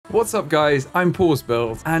What's up guys, I'm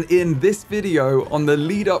PawsBuild, and in this video on the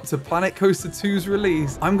lead up to Planet Coaster 2's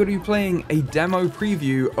release, I'm going to be playing a demo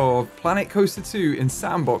preview of Planet Coaster 2 in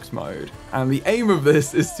Sandbox mode. And the aim of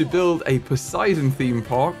this is to build a Poseidon theme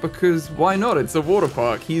park because why not? It's a water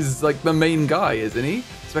park. He's like the main guy, isn't he?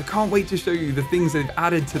 So I can't wait to show you the things they've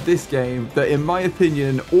added to this game that, in my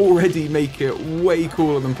opinion, already make it way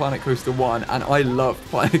cooler than Planet Coaster 1, and I loved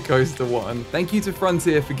Planet Coaster 1. Thank you to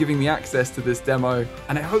Frontier for giving me access to this demo,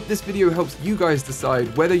 and I hope this video helps you guys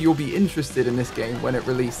decide whether you'll be interested in this game when it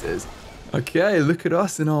releases. Okay, look at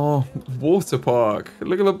us in our water park.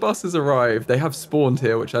 Look at the buses arrived. They have spawned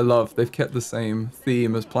here, which I love. They've kept the same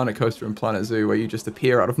theme as Planet Coaster and Planet Zoo, where you just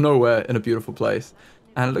appear out of nowhere in a beautiful place.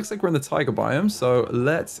 And it looks like we're in the tiger biome, so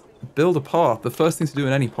let's build a path. The first thing to do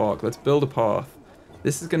in any park, let's build a path.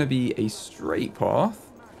 This is going to be a straight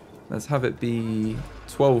path. Let's have it be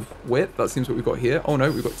 12 width. That seems what we've got here. Oh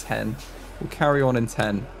no, we've got 10. We'll carry on in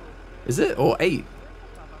 10. Is it? Or 8?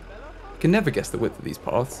 I can never guess the width of these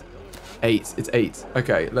paths. 8. It's 8.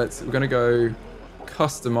 Okay, we're going to go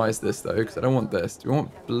customize this though, because I don't want this. Do we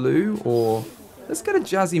want blue or... Let's get a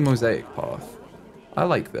jazzy mosaic path. I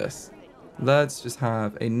like this. Let's just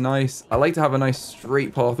have a nice... I like to have a nice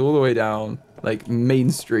straight path all the way down, like Main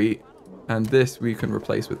Street. And this we can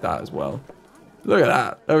replace with that as well. Look at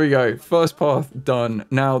that. There we go. First path done.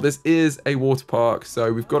 Now, this is a water park,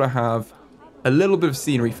 so we've got to have a little bit of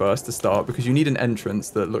scenery first to start, because you need an entrance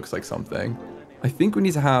that looks like something. I think we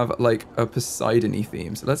need to have like a Poseidon-y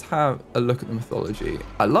theme. So let's have a look at the mythology.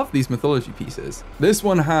 I love these mythology pieces. This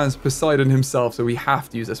one has Poseidon himself, so we have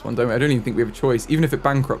to use this one, don't we? I don't even think we have a choice. Even if it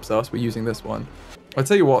bankrupts us, we're using this one. I'll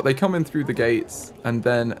tell you what, they come in through the gates, and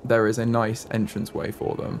then there is a nice entranceway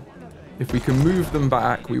for them. If we can move them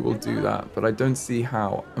back, we will do that, but I don't see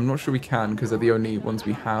how. I'm not sure we can, because they're the only ones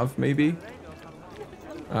we have, maybe.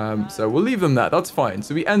 So we'll leave them there. That's fine.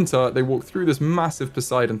 So we enter, they walk through this massive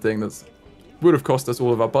Poseidon thing that's would have cost us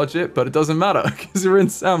all of our budget, but it doesn't matter because we're in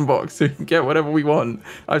Sandbox, so we can get whatever we want.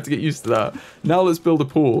 I have to get used to that. Now let's build a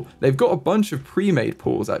pool. They've got a bunch of pre-made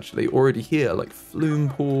pools actually already here, like flume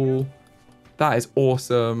pool. That is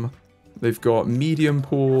awesome. They've got medium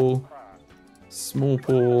pool, small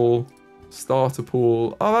pool, starter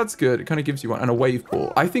pool. Oh, that's good. It kind of gives you one, and a wave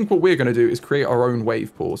pool. I think what we're going to do is create our own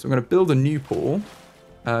wave pool. So I'm going to build a new pool.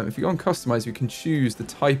 If you go on customize, you can choose the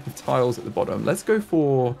type of tiles at the bottom. Let's go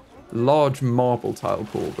for large marble tile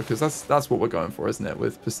pool, because that's what we're going for, isn't it,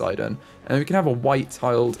 with Poseidon. And we can have a white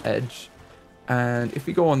tiled edge. And if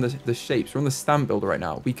we go on the shapes, we're on the stamp builder right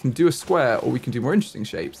now, we can do a square, or we can do more interesting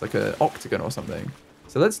shapes like an octagon or something.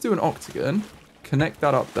 So let's do an octagon, connect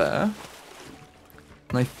that up there,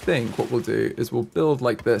 and I think what we'll do is we'll build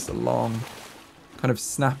like this along, kind of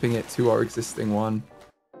snapping it to our existing one.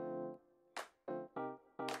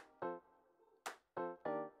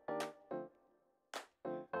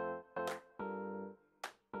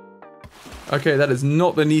 Okay, that is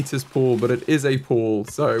not the neatest pool, but it is a pool,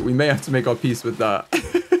 so we may have to make our peace with that.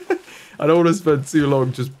 I don't want to spend too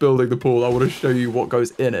long just building the pool. I want to show you what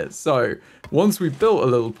goes in it. So, once we've built a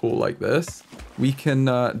little pool like this, we can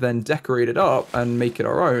then decorate it up and make it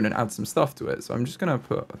our own and add some stuff to it. So I'm just going to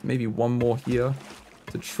put maybe one more here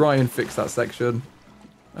to try and fix that section.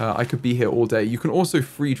 I could be here all day. You can also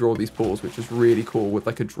free draw these pools, which is really cool, with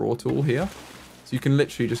like a draw tool here. So you can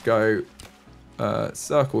literally just go...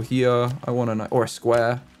 circle here, I want to, or a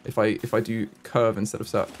square. If I do curve instead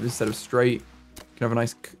of straight, you can have a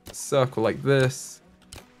nice circle like this,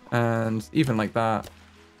 and even like that.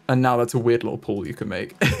 And now that's a weird little pool you can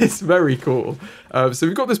make. It's very cool. So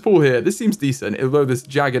we've got this pool here. This seems decent, although this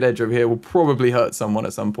jagged edge over here will probably hurt someone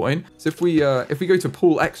at some point. So if we go to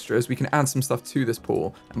pool extras, we can add some stuff to this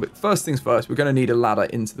pool. But first things first, we're going to need a ladder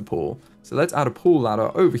into the pool. So let's add a pool ladder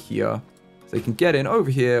over here. They can get in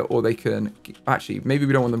over here, or they can... Actually, maybe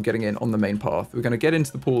we don't want them getting in on the main path. We're going to get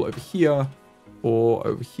into the pool over here,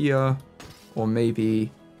 or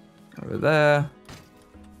maybe over there,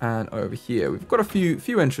 and over here. We've got a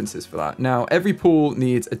few entrances for that. Now, every pool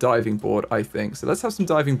needs a diving board, I think. So let's have some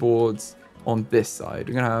diving boards on this side.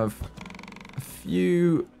 We're going to have a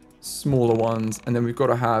few smaller ones, and then we've got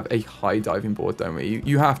to have a high diving board, don't we?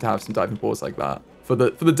 You have to have some diving boards like that for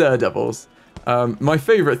the daredevils. My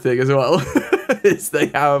favorite thing as well is they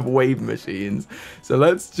have wave machines. So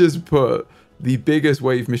let's just put the biggest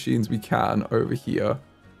wave machines we can over here.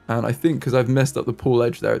 And I think because I've messed up the pool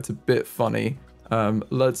edge there, it's a bit funny.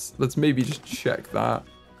 Let's maybe just check that,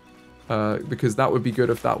 because that would be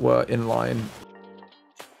good if that were in line.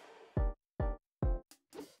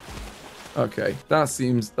 Okay, that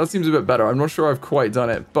seems a bit better. I'm not sure I've quite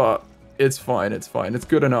done it, but it's fine, it's fine. It's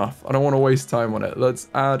good enough. I don't want to waste time on it. Let's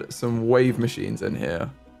add some wave machines in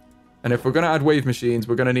here. And if we're going to add wave machines,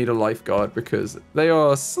 we're going to need a lifeguard because they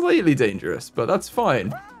are slightly dangerous, but that's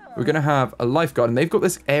fine. We're going to have a lifeguard, and they've got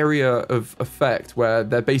this area of effect where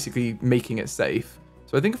they're basically making it safe.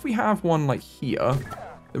 So I think if we have one like here,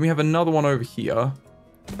 then we have another one over here,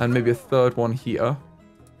 and maybe a third one here.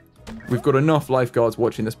 We've got enough lifeguards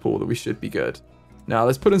watching this pool that we should be good. Now,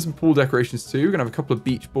 let's put in some pool decorations too. We're going to have a couple of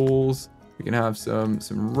beach balls. We can have some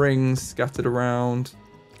rings scattered around,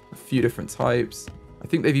 a few different types. I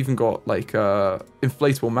think they've even got like a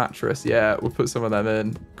inflatable mattress. Yeah, we'll put some of them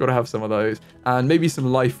in. Got to have some of those. And maybe some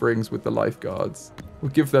life rings with the lifeguards.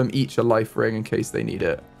 We'll give them each a life ring in case they need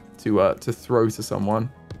it to throw to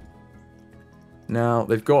someone. Now,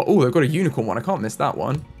 they've got a unicorn one. I can't miss that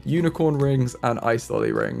one. Unicorn rings and ice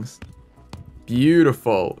lolly rings.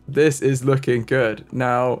 Beautiful. This is looking good.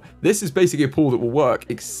 Now, this is basically a pool that will work,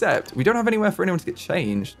 except we don't have anywhere for anyone to get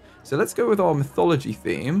changed. So let's go with our mythology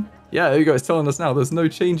theme. Yeah, there you go. It's telling us now there's no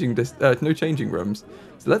changing rooms.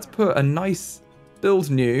 So let's put a nice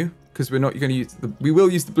build new, because we're not going to use we will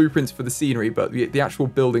use the blueprints for the scenery, but the actual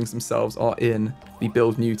buildings themselves are in the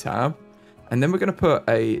build new tab. And then we're going to put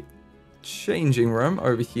a changing room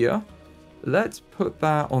over here. Let's put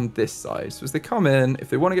that on this side. So as they come in, if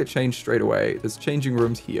they want to get changed straight away, there's changing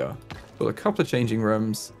rooms here. Put a couple of changing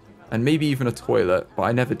rooms and maybe even a toilet, but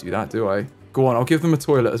I never do that, do I? Go on, I'll give them a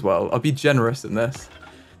toilet as well. I'll be generous in this.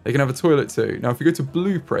 They can have a toilet too. Now, if we go to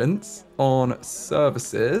blueprints on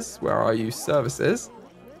services, where are you? Services.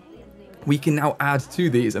 We can now add to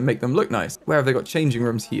these and make them look nice. Where have they got changing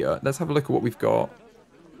rooms here? Let's have a look at what we've got.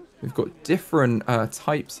 We've got different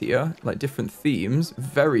types here, like different themes.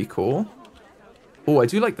 Very cool. Oh, I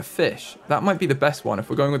do like the fish. That might be the best one if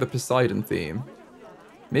we're going with the Poseidon theme.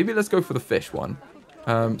 Maybe let's go for the fish one.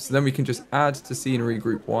 So then we can just add to scenery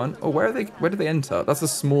group 1. Oh, where did they enter? That's a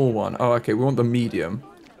small one. Oh, okay, we want the medium.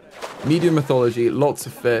 Medium mythology, lots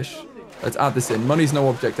of fish. Let's add this in. Money's no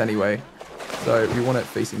object anyway. So we want it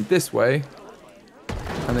facing this way.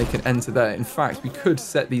 And they can enter there. In fact, we could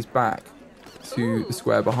set these back to the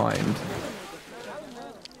square behind.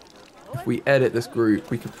 If we edit this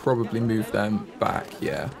group, we could probably move them back.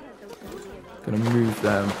 Yeah. Gonna move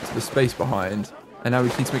them to the space behind. And now we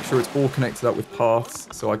need to make sure it's all connected up with paths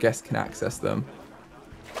so our guests can access them.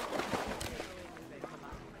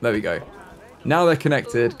 There we go. Now they're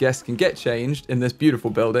connected, guests can get changed in this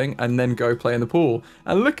beautiful building and then go play in the pool.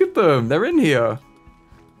 And look at them, they're in here.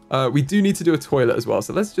 We do need to do a toilet as well,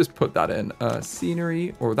 so let's just put that in.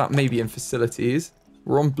 Scenery, or that may be in facilities.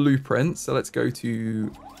 We're on blueprints, so let's go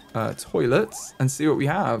to toilets and see what we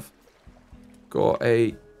have. Got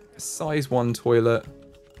a size 1 toilet.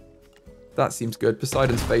 That seems good.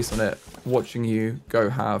 Poseidon's face on it, watching you go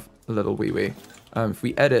have a little wee-wee. If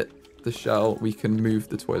we edit the shell, we can move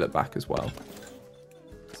the toilet back as well.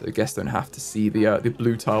 So guests don't have to see the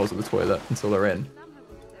blue tiles of the toilet until they're in.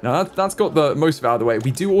 Now that's got the most of it out of the way. We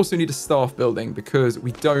do also need a staff building because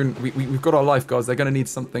we've got our lifeguards. They're going to need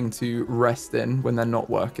something to rest in when they're not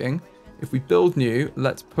working. If we build new,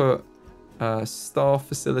 let's put staff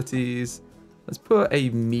facilities. Let's put a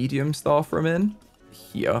medium staff room in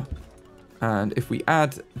here. And if we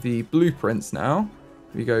add the blueprints now,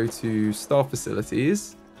 we go to staff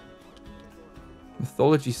facilities.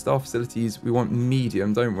 Mythology staff facilities, we want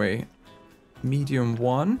medium, don't we? Medium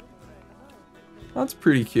 1. That's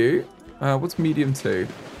pretty cute. What's medium 2?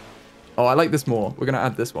 Oh, I like this more. We're going to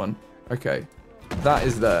add this one. Okay. That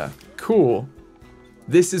is there. Cool.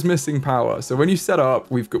 This is missing power. So when you set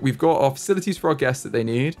up, we've got our facilities for our guests that they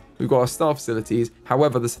need. We've got our staff facilities.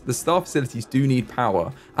 However, the staff facilities do need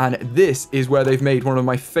power. And this is where they've made one of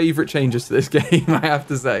my favorite changes to this game, I have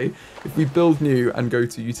to say. If we build new and go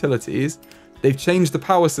to utilities, they've changed the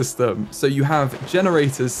power system. So you have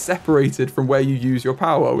generators separated from where you use your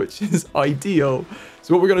power, which is ideal.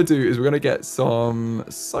 So what we're going to do is we're going to get some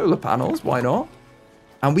solar panels. Why not?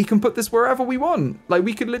 And we can put this wherever we want. Like,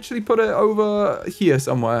 we could literally put it over here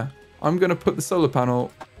somewhere. I'm going to put the solar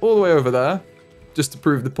panel all the way over there, just to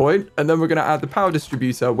prove the point. And then we're going to add the power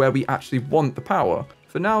distributor where we actually want the power.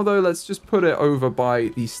 For now, though, let's just put it over by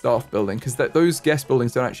the staff building, because those guest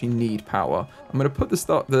buildings don't actually need power. I'm going to put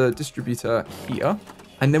the distributor here,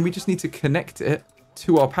 and then we just need to connect it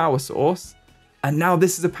to our power source. And now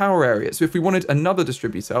this is a power area. So if we wanted another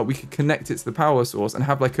distributor, we could connect it to the power source and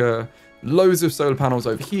have like loads of solar panels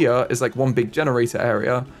over here is like one big generator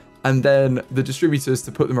area, and then the distributors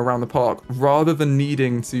to put them around the park, rather than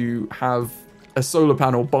needing to have a solar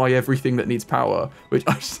panel by everything that needs power, which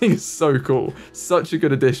I just think is so cool. Such a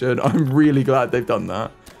good addition. I'm really glad they've done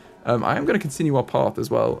that. I am going to continue our path as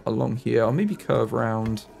well along here. I'll maybe curve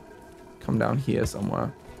around, come down here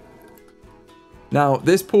somewhere. Now,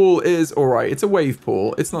 this pool is all right. It's a wave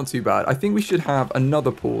pool. It's not too bad. I think we should have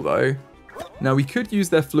another pool, though. Now, we could use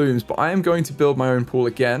their flumes, but I am going to build my own pool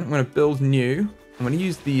again. I'm going to build new. I'm going to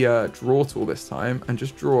use the draw tool this time and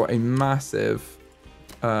just draw a massive...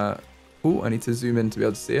 oh, I need to zoom in to be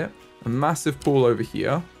able to see it. A massive pool over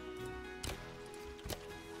here.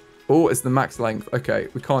 Oh, it's the max length. Okay,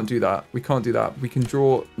 we can't do that. We can't do that. We can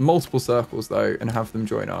draw multiple circles, though, and have them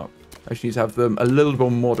join up. I just need to have them a little bit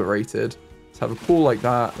more moderated. Let's have a pool like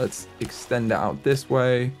that. Let's extend it out this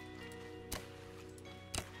way.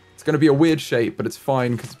 It's going to be a weird shape, but it's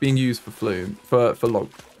fine because it's being used for flume,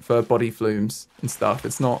 for body flumes and stuff.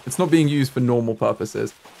 It's not being used for normal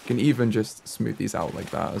purposes. You can even just smooth these out like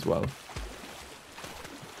that as well.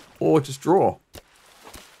 Or just draw.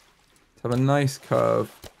 Let's have a nice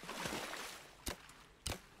curve.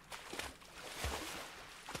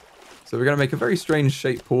 So we're going to make a very strange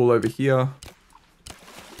shaped pool over here.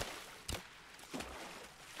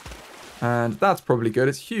 And that's probably good.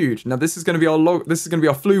 It's huge. Now this is going to be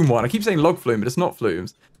our flume one. I keep saying log flume, but it's not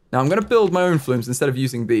flumes. Now I'm going to build my own flumes instead of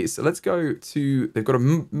using these. So let's go to, they've got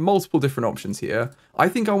multiple different options here. I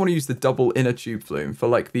think I want to use the double inner tube flume for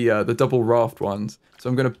like the double raft ones. So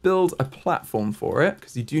I'm going to build a platform for it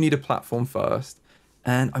because you do need a platform first.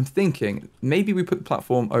 And I'm thinking maybe we put the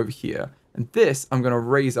platform over here. And this I'm going to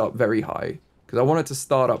raise up very high because I want it to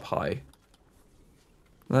start up high.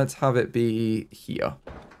 Let's have it be here.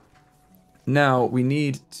 Now we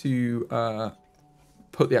need to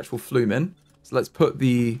put the actual flume in. So let's put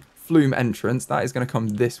the flume entrance. That is going to come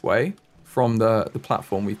this way from the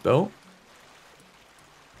platform we've built.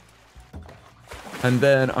 And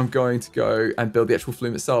then I'm going to go and build the actual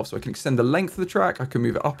flume itself. So I can extend the length of the track. I can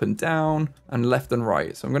move it up and down and left and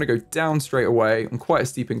right. So I'm going to go down straight away on quite a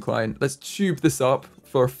steep incline. Let's tube this up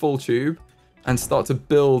for a full tube and start to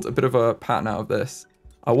build a bit of a pattern out of this.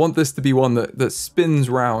 I want this to be one that spins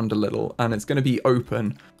round a little and it's going to be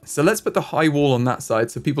open. So let's put the high wall on that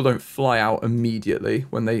side so people don't fly out immediately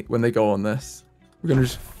when they go on this. We're going to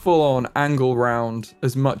just full on angle round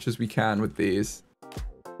as much as we can with these.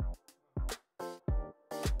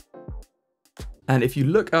 And if you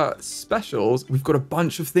look at specials, we've got a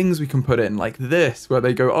bunch of things we can put in, like this, where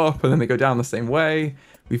they go up and then they go down the same way.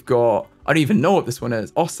 We've got, I don't even know what this one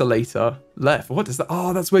is, oscillator left. What is that?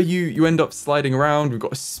 Oh, that's where you end up sliding around. We've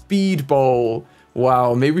got a speed bowl.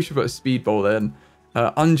 Wow, maybe we should put a speed bowl in.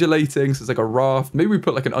 Undulating, so it's like a raft. Maybe we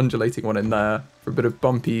put like an undulating one in there for a bit of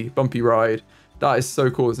bumpy ride. That is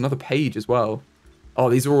so cool. There's another page as well. Oh,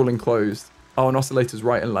 these are all enclosed. Oh, and oscillators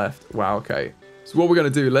right and left. Wow, okay. So what we're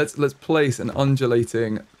going to do, let's place an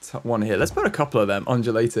undulating one here. Let's put a couple of them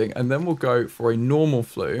undulating, and then we'll go for a normal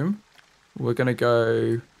flume. We're going to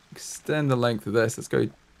go extend the length of this. Let's go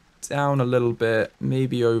down a little bit,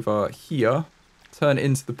 maybe over here. Turn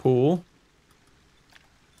into the pool.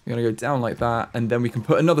 We're going to go down like that, and then we can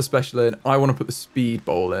put another special in. I want to put the speed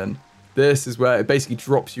bowl in. This is where it basically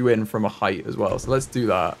drops you in from a height as well. So let's do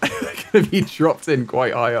that. It's going to be dropped in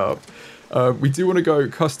quite high up. We do want to go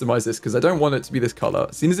customize this because I don't want it to be this color.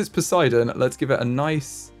 Seeing as it's Poseidon, let's give it a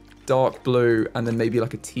nice dark blue and then maybe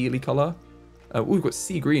like a tealy color. We've got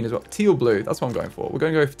sea green as well. Teal blue, that's what I'm going for. We're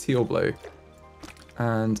going to go for teal blue.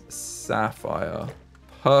 And sapphire.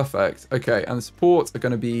 Perfect. Okay, and the supports are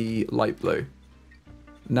going to be light blue.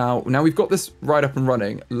 Now we've got this right up and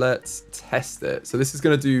running. Let's test it. So this is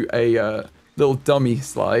going to do a little dummy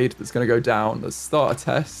slide that's going to go down. Let's start a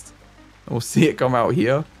test. And we'll see it come out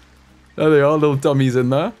here. There they are, little dummies in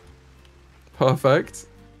there. Perfect.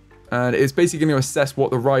 And it's basically going to assess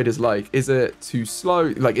what the ride is like. Is it too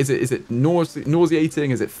slow? Like, is it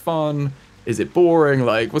nauseating? Is it fun? Is it boring?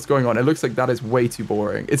 Like, what's going on? It looks like that is way too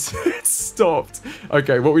boring. It's stopped.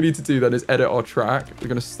 Okay, what we need to do then is edit our track. We're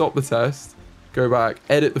going to stop the test, go back,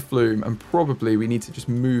 edit the flume, and probably we need to just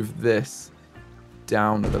move this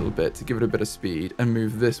down a little bit to give it a bit of speed and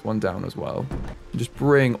move this one down as well. And just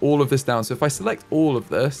bring all of this down. So if I select all of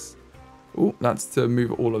this, oh, that's to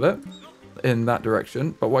move all of it in that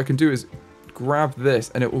direction. But what I can do is grab this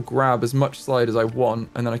and it will grab as much slide as I want,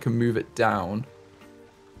 and then I can move it down.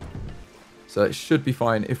 So it should be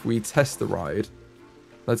fine if we test the ride.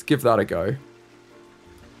 Let's give that a go.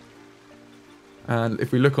 And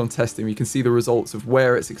if we look on testing, we can see the results of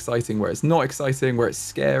where it's exciting, where it's not exciting, where it's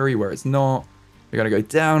scary, where it's not. They're going to go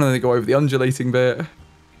down and then they go over the undulating bit. And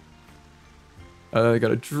then they're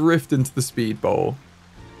going to drift into the speed bowl.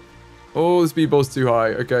 Oh, the speed bowl's too high.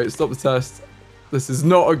 Okay, stop the test. This is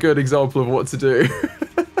not a good example of what to do.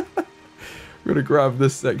 We're going to grab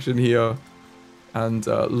this section here and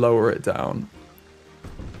lower it down.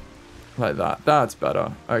 Like that. That's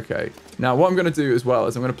better. Okay. Now, what I'm going to do as well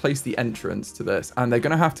is I'm going to place the entrance to this, and they're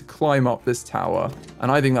going to have to climb up this tower,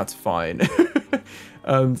 and I think that's fine.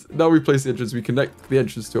 And now we place the entrance, we connect the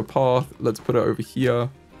entrance to a path. Let's put it over here,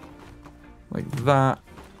 like that.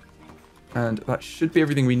 And that should be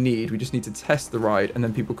everything we need. We just need to test the ride, and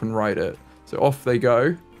then people can ride it. So off they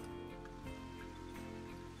go.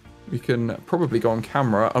 We can probably go on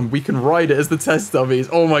camera, and we can ride it as the test dummies.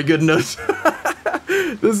 Oh my goodness.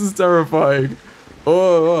 This is terrifying.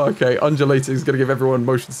 Oh, okay. Undulating is going to give everyone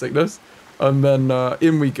motion sickness. And then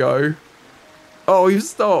in we go. Oh, you've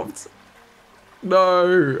stopped. No.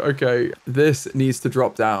 Okay. This needs to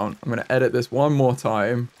drop down. I'm going to edit this one more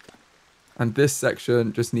time. And this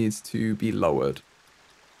section just needs to be lowered.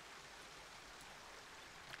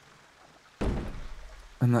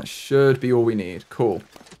 And that should be all we need. Cool.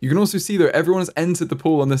 You can also see, though, everyone has entered the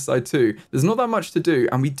pool on this side, too. There's not that much to do.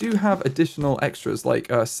 And we do have additional extras, like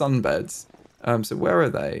sunbeds. So where are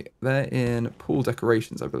they? They're in pool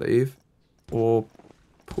decorations, I believe. Or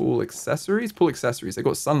pool accessories? Pool accessories. They've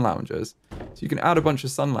got sun loungers. So you can add a bunch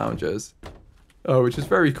of sun loungers. Oh, which is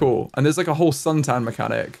very cool. And there's like a whole suntan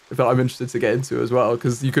mechanic that I'm interested to get into as well.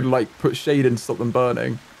 Because you could like put shade in to stop them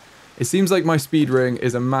burning. It seems like my speed ring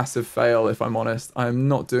is a massive fail, if I'm honest. I'm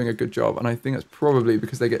not doing a good job. And I think that's probably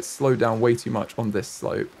because they get slowed down way too much on this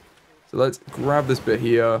slope. So let's grab this bit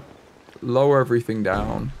here. Lower everything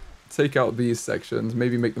down. Take out these sections,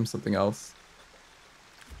 maybe make them something else.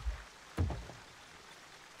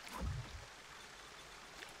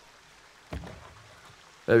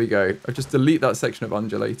 There we go. I just delete that section of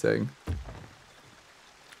undulating.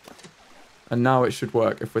 And now it should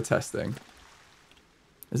work if we're testing.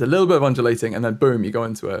 There's a little bit of undulating, and then boom, you go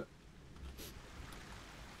into it.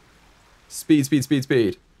 Speed, speed, speed,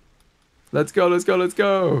 speed. Let's go, let's go, let's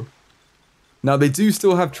go. Now, they do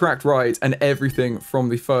still have tracked rides and everything from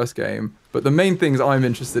the first game, but the main things I'm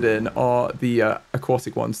interested in are the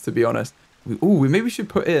aquatic ones, to be honest. Ooh, maybe we should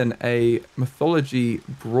put in a mythology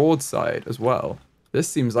broadside as well. This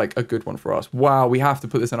seems like a good one for us. Wow, we have to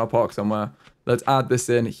put this in our park somewhere. Let's add this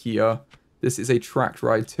in here. This is a tracked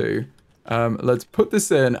ride too. Let's put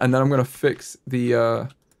this in, and then I'm going to fix the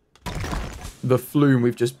flume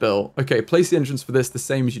we've just built. Okay, place the entrance for this the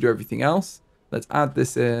same as you do everything else. Let's add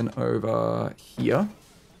this in over here.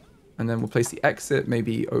 And then we'll place the exit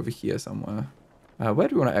maybe over here somewhere. Where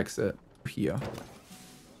do we want to exit? Here.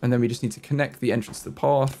 And then we just need to connect the entrance to the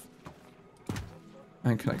path.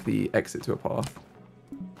 And connect the exit to a path.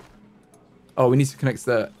 Oh, we need to connect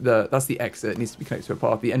that's the exit. It needs to be connected to a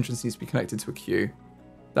path. The entrance needs to be connected to a queue.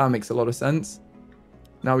 That makes a lot of sense.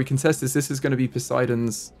 Now we can test this. This is going to be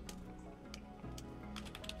Poseidon's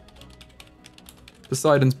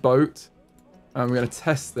boat. And we're going to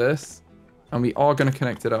test this. And we are going to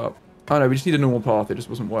connect it up. Oh no, we just need a normal path. It just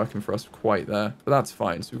wasn't working for us quite there. But that's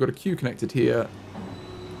fine. So we've got a queue connected here.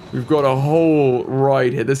 We've got a whole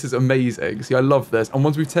ride here. This is amazing. See, I love this. And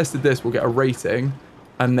once we've tested this, we'll get a rating.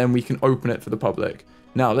 And then we can open it for the public.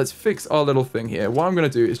 Now, let's fix our little thing here. What I'm going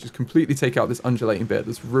to do is just completely take out this undulating bit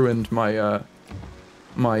that's ruined my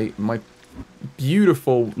my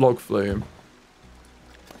beautiful log flume.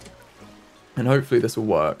 And hopefully this will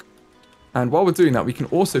work. And while we're doing that, we can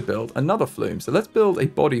also build another flume. So let's build a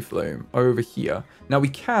body flume over here. Now, we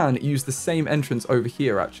can use the same entrance over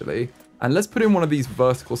here, actually. And let's put in one of these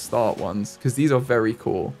vertical start ones, because these are very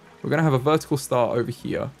cool. We're going to have a vertical start over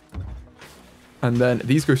here. And then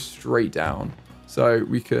these go straight down. So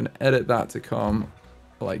we can edit that to come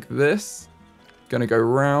like this. Going to go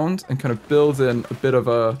round and kind of build in a bit of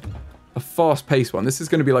a fast-paced one. This is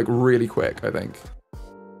going to be like really quick, I think.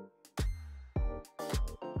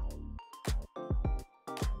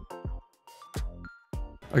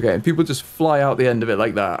 Okay, and people just fly out the end of it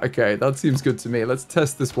like that. Okay, that seems good to me. Let's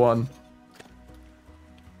test this one.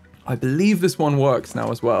 I believe this one works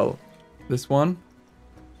now as well. This one.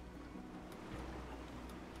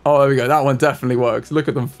 Oh, there we go. That one definitely works. Look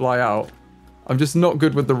at them fly out. I'm just not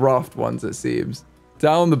good with the raft ones, it seems.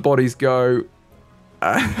 Down the bodies go.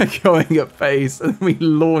 Going at pace. And then we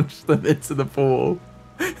launch them into the pool.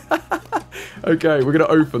 Okay, we're going to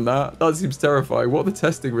open that. That seems terrifying. What are the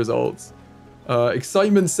testing results?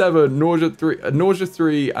 Excitement 7, nausea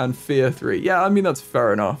 3, and fear 3. Yeah, I mean, that's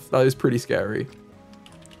fair enough. That is pretty scary.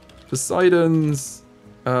 Poseidon's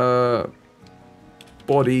body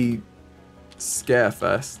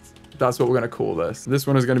scarefest. That's what we're going to call this. This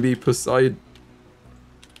one is going to be Poseidon's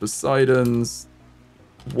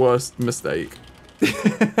worst mistake.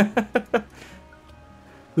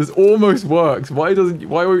 This almost works. Why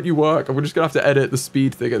won't you work? I'm just going to have to edit the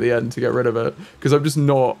speed thing at the end to get rid of it. Because I'm just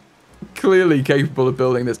not clearly capable of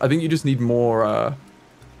building this. I think you just need more,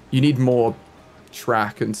 you need more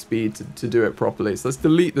track and speed to do it properly. So let's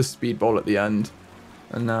delete the speed bowl at the end.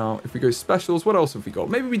 And now if we go specials, what else have we got?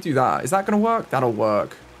 Maybe we do that. Is that going to work? That'll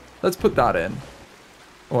work. Let's put that in.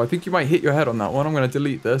 Oh, I think you might hit your head on that one. I'm going to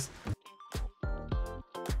delete this.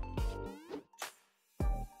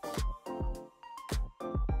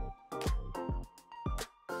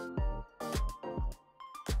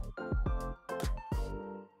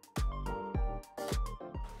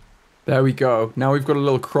 There we go. Now we've got a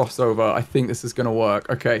little crossover. I think this is going to work.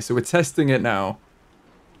 Okay, so we're testing it now.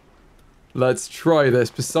 Let's try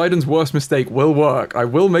this. Poseidon's worst mistake will work. I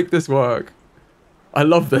will make this work. I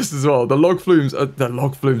love this as well. The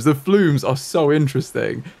flumes are so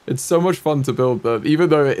interesting. It's so much fun to build them, even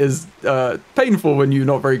though it is painful when you're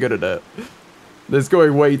not very good at it. It's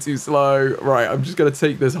going way too slow. Right, I'm just going to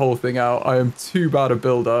take this whole thing out. I am too bad a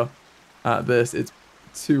builder at this. It's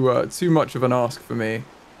too much of an ask for me.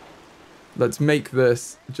 Let's make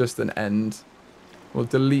this just an end. We'll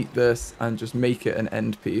delete this and just make it an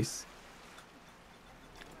end piece.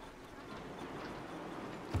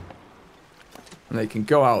 And they can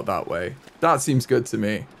go out that way. That seems good to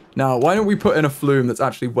me. Now, why don't we put in a flume that's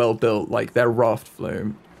actually well built, like their raft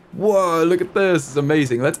flume? Whoa, look at this. It's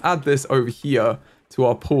amazing. Let's add this over here to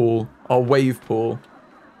our pool, our wave pool.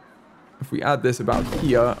 If we add this about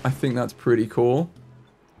here, I think that's pretty cool.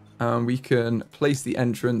 We can place the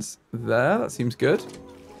entrance there. That seems good.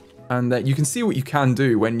 And you can see what you can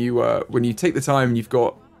do when you take the time and you've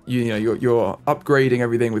got you're upgrading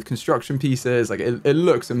everything with construction pieces. Like it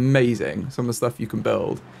looks amazing, some of the stuff you can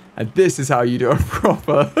build. And this is how you do a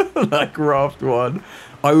proper like raft one.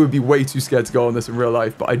 I would be way too scared to go on this in real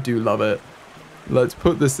life, but I do love it. Let's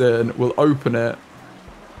put this in. We'll open it.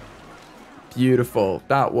 Beautiful.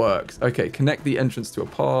 That works. Okay, connect the entrance to a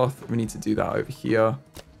path. We need to do that over here.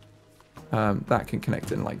 That can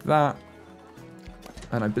connect in like that.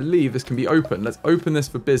 And I believe this can be open. Let's open this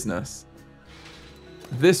for business.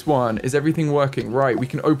 This one, is everything working? Right, we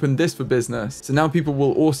can open this for business. So now people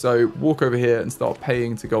will also walk over here and start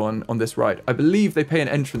paying to go on this ride. I believe they pay an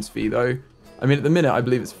entrance fee though. I mean, at the minute, I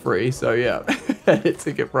believe it's free. So yeah,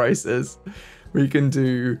 ticket prices. We can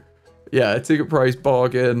do, yeah, ticket price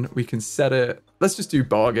bargain. We can set it. Let's just do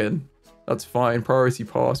bargain. That's fine. Priority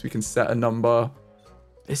pass. We can set a number.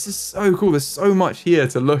 This is so cool. There's so much here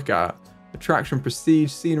to look at. Attraction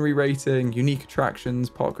prestige, scenery rating, unique attractions,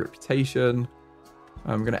 park reputation.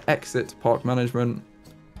 I'm going to exit to park management.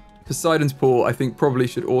 Poseidon's pool, I think, probably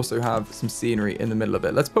should also have some scenery in the middle of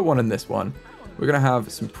it. Let's put one in this one. We're going to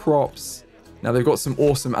have some props. Now, they've got some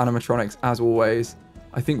awesome animatronics, as always.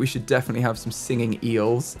 I think we should definitely have some singing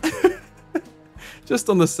eels. Just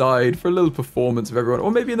on the side for a little performance of everyone.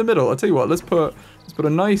 Or maybe in the middle. I'll tell you what, let's put a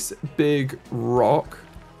nice big rock.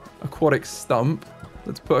 Aquatic stump.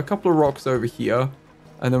 Let's put a couple of rocks over here.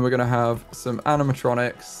 And then we're going to have some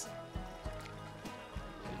animatronics.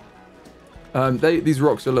 These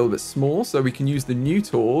rocks are a little bit small, so we can use the new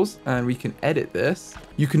tools and we can edit this.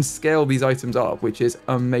 You can scale these items up, which is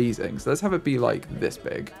amazing. So let's have it be like this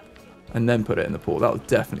big and then put it in the pool. That'll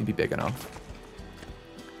definitely be big enough.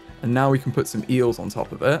 And now we can put some eels on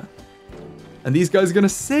top of it. And these guys are going to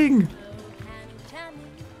sing.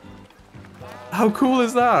 How cool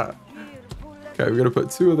is that? Okay, we're going to put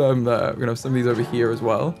two of them there. We're going to have some of these over here as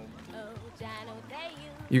well.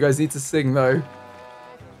 You guys need to sing though.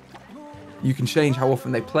 You can change how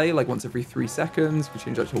often they play, like once every 3 seconds. You can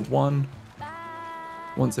change that to 1.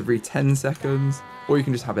 Once every 10 seconds. Or you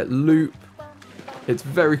can just have it loop. It's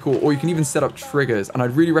very cool. Or you can even set up triggers. And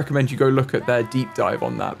I'd really recommend you go look at their deep dive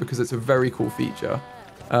on that because it's a very cool feature.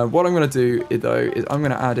 What I'm going to do, though, is I'm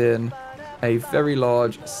going to add in a very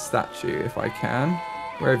large statue, if I can.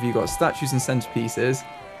 Wherever you've got statues and centerpieces,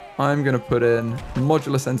 I'm going to put in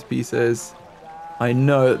modular centerpieces. I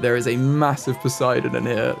know that there is a massive Poseidon in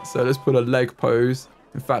here, so let's put a leg pose.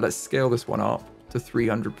 In fact, let's scale this one up to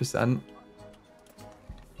 300%.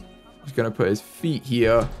 Just going to put his feet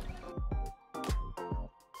here.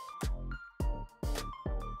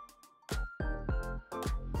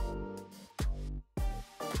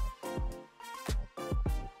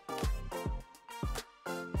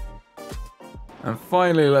 And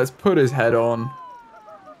finally, let's put his head on.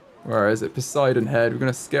 Where is it? Poseidon head. We're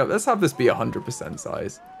going to scale. Let's have this be 100%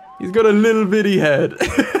 size. He's got a little bitty head.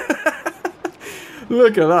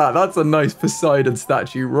 Look at that. That's a nice Poseidon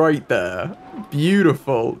statue right there.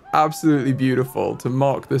 Beautiful. Absolutely beautiful to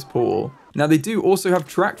mark this pool. Now, they do also have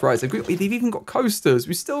tracked rides. They've even got coasters.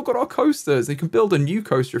 We've still got our coasters. They can build a new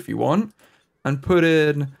coaster if you want. And put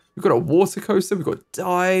in... We've got a water coaster. We've got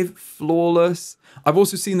dive, flawless. I've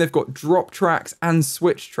also seen they've got drop tracks and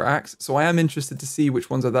switch tracks. So I am interested to see which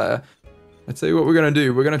ones are there. I'll tell you what we're going to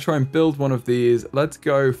do. We're going to try and build one of these. Let's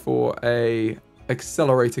go for a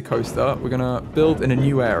accelerator coaster. We're going to build in a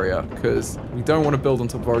new area because we don't want to build on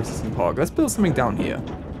top of our existing park. Let's build something down here.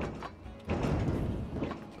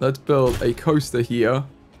 Let's build a coaster here.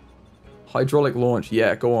 Hydraulic launch.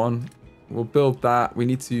 Yeah, go on. We'll build that. We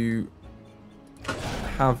need to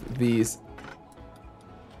have these.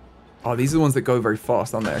 Oh, these are the ones that go very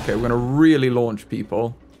fast, aren't they? Okay, we're going to really launch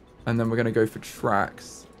people. And then we're going to go for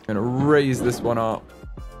tracks. We're going to raise this one up.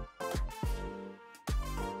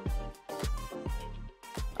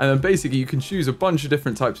 And then basically you can choose a bunch of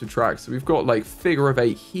different types of tracks. So we've got like figure of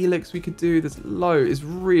 8 helix we could do. There's low. It's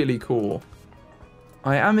really cool.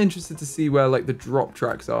 I am interested to see where like the drop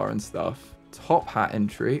tracks are and stuff. Top hat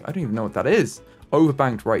entry. I don't even know what that is.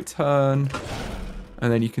 Overbanked right turn.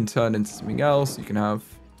 And then you can turn into something else. You can have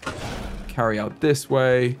carry out this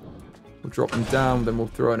way. We'll drop them down. Then we'll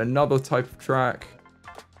throw in another type of track.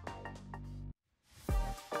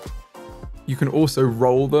 You can also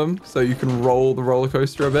roll them. So you can roll the roller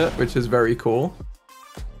coaster a bit, which is very cool.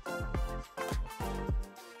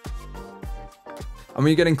 And when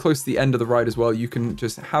you're getting close to the end of the ride as well, you can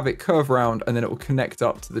just have it curve around and then it will connect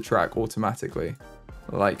up to the track automatically.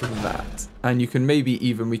 Like that. And you can maybe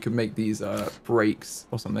even, we can make these brakes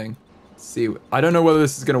or something. See, I don't know whether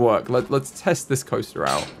this is going to work. Let's test this coaster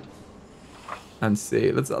out. And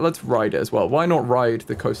see. Let's ride it as well. Why not ride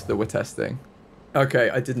the coaster that we're testing? Okay,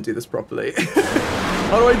 I didn't do this properly.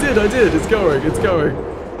 Oh, I did. It's going.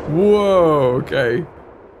 Whoa, okay.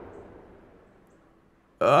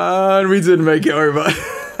 And we didn't make it over.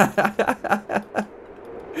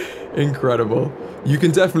 Incredible. You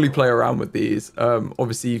can definitely play around with these.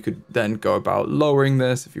 Obviously, you could then go about lowering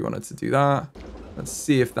this if you wanted to do that. Let's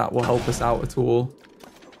see if that will help us out at all.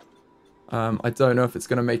 I don't know if it's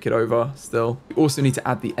going to make it over still. We also need to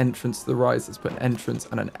add the entrance to the rides. Let's put an entrance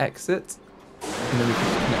and an exit. And then we can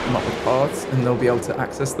just connect them up with paths and they'll be able to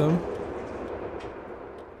access them.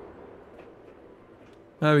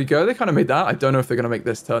 There we go. They kind of made that. I don't know if they're going to make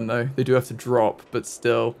this turn though. They do have to drop, but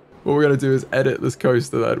still. What we're going to do is edit this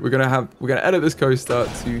coaster then. We're going to edit this coaster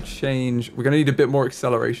to change. We're going to need a bit more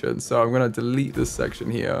acceleration. So I'm going to delete this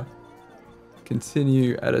section here.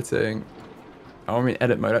 Continue editing. Oh, I'm in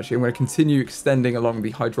edit mode actually. I'm going to continue extending along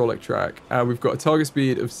the hydraulic track. We've got a target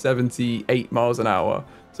speed of 78 miles an hour.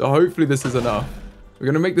 So hopefully this is enough. We're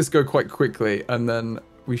going to make this go quite quickly and then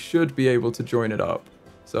we should be able to join it up.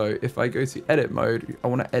 So if I go to edit mode, I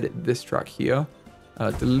want to edit this track here.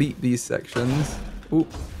 Delete these sections. Ooh.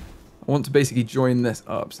 I want to basically join this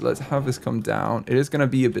up. So let's have this come down. It is going to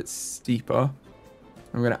be a bit steeper.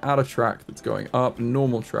 I'm going to add a track that's going up, a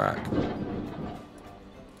normal track.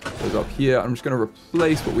 Goes up here. I'm just going to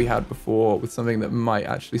replace what we had before with something that might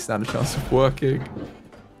actually stand a chance of working.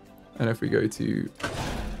 And if we go to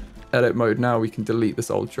edit mode now, we can delete this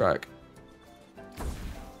old track.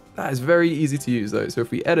 That is very easy to use though. So if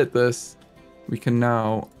we edit this, we can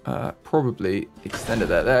now probably extend it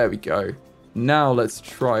there. There we go. Now let's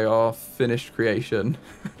try our finished creation.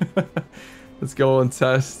 Let's go on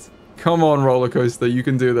test. Come on, roller coaster, you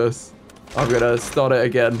can do this. I'm gonna start it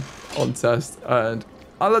again on test and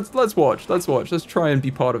let's watch. Let's try and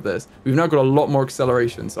be part of this. We've now got a lot more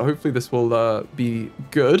acceleration, so hopefully this will be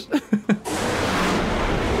good.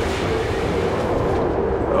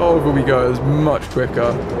 Over we go. It's much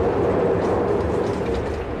quicker.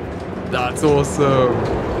 That's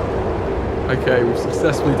awesome. Okay, we've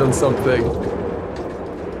successfully done something.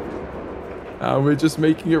 We're just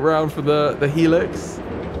making it round for the helix.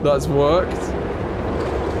 That's worked.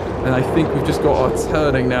 And I think we've just got our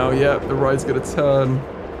turning now. Yep, the ride's going to turn.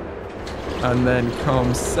 And then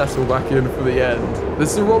come settle back in for the end.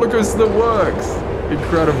 This is a roller coaster that works.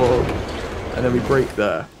 Incredible. And then we break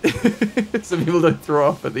there. So people don't throw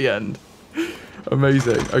off at the end.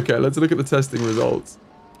 Amazing. Okay, let's look at the testing results.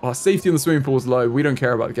 Our safety in the swimming pool is low. We don't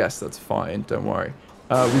care about guests. That's fine. Don't worry.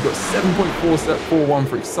 We've got 7.441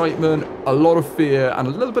 for excitement, a lot of fear, and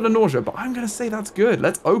a little bit of nausea. But I'm going to say that's good.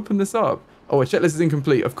 Let's open this up. Oh, our checklist is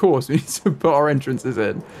incomplete. Of course, we need to put our entrances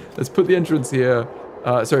in. Let's put the entrance here.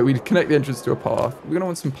 Sorry, we connect the entrance to a path. We're going to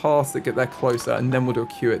want some paths that get there closer, and then we'll do a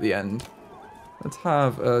queue at the end. Let's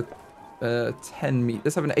have a 10 meter.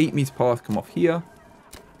 Let's have an 8 meter path come off here.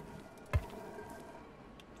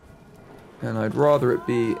 And I'd rather it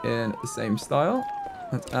be in the same style.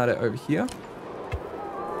 Let's add it over here.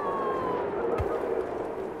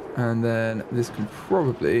 And then this can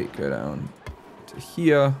probably go down to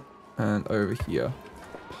here and over here.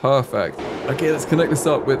 Perfect. Okay, let's connect this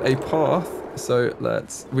up with a path. So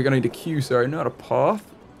we're going to need a queue, sorry, not a path.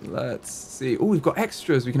 Let's see. Oh, we've got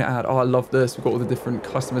extras we can add. Oh, I love this. We've got all the different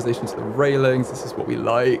customization to the railings. This is what we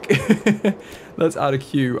like. Let's add a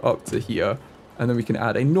queue up to here. And then we can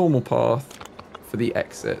add a normal path for the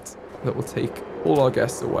exit that will take all our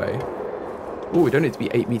guests away. Oh, we don't need to be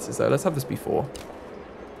 8 meters though. Let's have this be 4.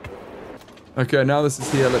 Okay, now this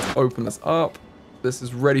is here. Let's open this up. This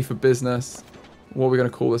is ready for business. What are we going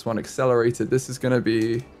to call this one? Accelerated. This is going to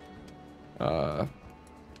be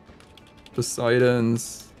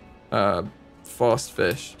Poseidon's fast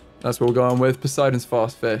fish. That's what we're going with. Poseidon's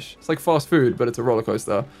fast fish. It's like fast food, but it's a roller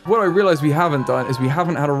coaster. What I realized we haven't done is we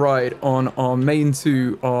haven't had a ride on our main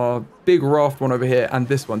 2, our big raft one over here, and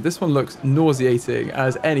this one. This one looks nauseating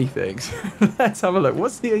as anything. Let's have a look.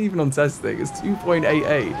 What's the even on testing? It's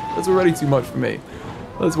 2.88. That's already too much for me.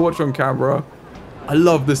 Let's watch on camera. I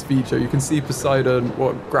love this feature. You can see Poseidon,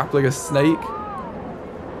 grappling a snake.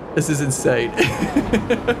 This is insane.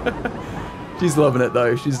 She's loving it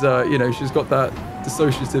though. She's, you know, she's got that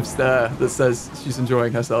dissociative stare that says she's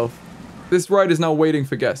enjoying herself. This ride is now waiting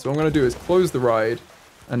for guests. So what I'm going to do is close the ride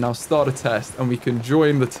and now start a test and we can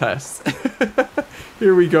join the test.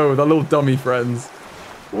 Here we go with our little dummy friends.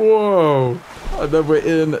 Whoa. And then we're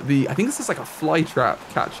in the, I think this is like a fly trap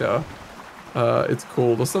catcher. It's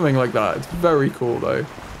called or something like that. It's very cool though.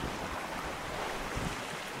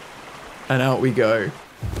 And out we go.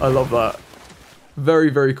 I love that. Very,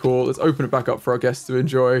 very cool. Let's open it back up for our guests to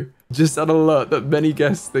enjoy. Just an alert that many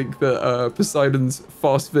guests think that Poseidon's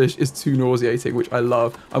fast fish is too nauseating, which I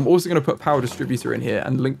love. I'm also going to put Power Distributor in here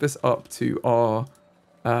and link this up to our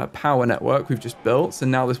power network we've just built. So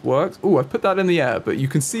now this works. Oh, I put that in the air, but you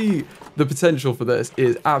can see the potential for this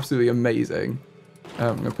is absolutely amazing.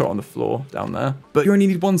 I'm going to put it on the floor down there. But you only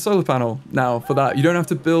need 1 solar panel now for that. You don't have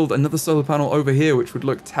to build another solar panel over here, which would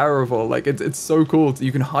look terrible. Like, it's so cool.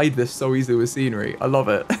 You can hide this so easily with scenery. I love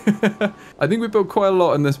it. I think we've built quite a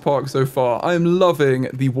lot in this park so far. I am loving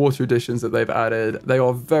the water additions that they've added. They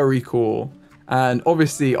are very cool. And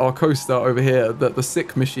obviously our coaster over here, the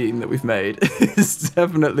sick machine that we've made, is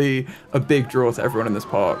definitely a big draw to everyone in this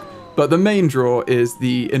park. But the main draw is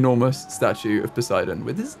the enormous statue of Poseidon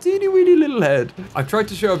with his teeny weeny little head. I've tried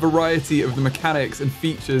to show a variety of the mechanics and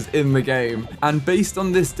features in the game, and based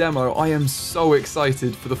on this demo, I am so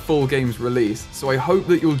excited for the full game's release. So I hope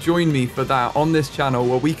that you'll join me for that on this channel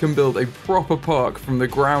where we can build a proper park from the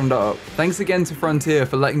ground up. Thanks again to Frontier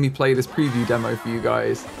for letting me play this preview demo for you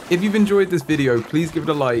guys. If you've enjoyed this video, please give it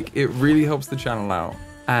a like. It really helps the channel out.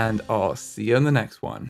 And I'll see you in the next one.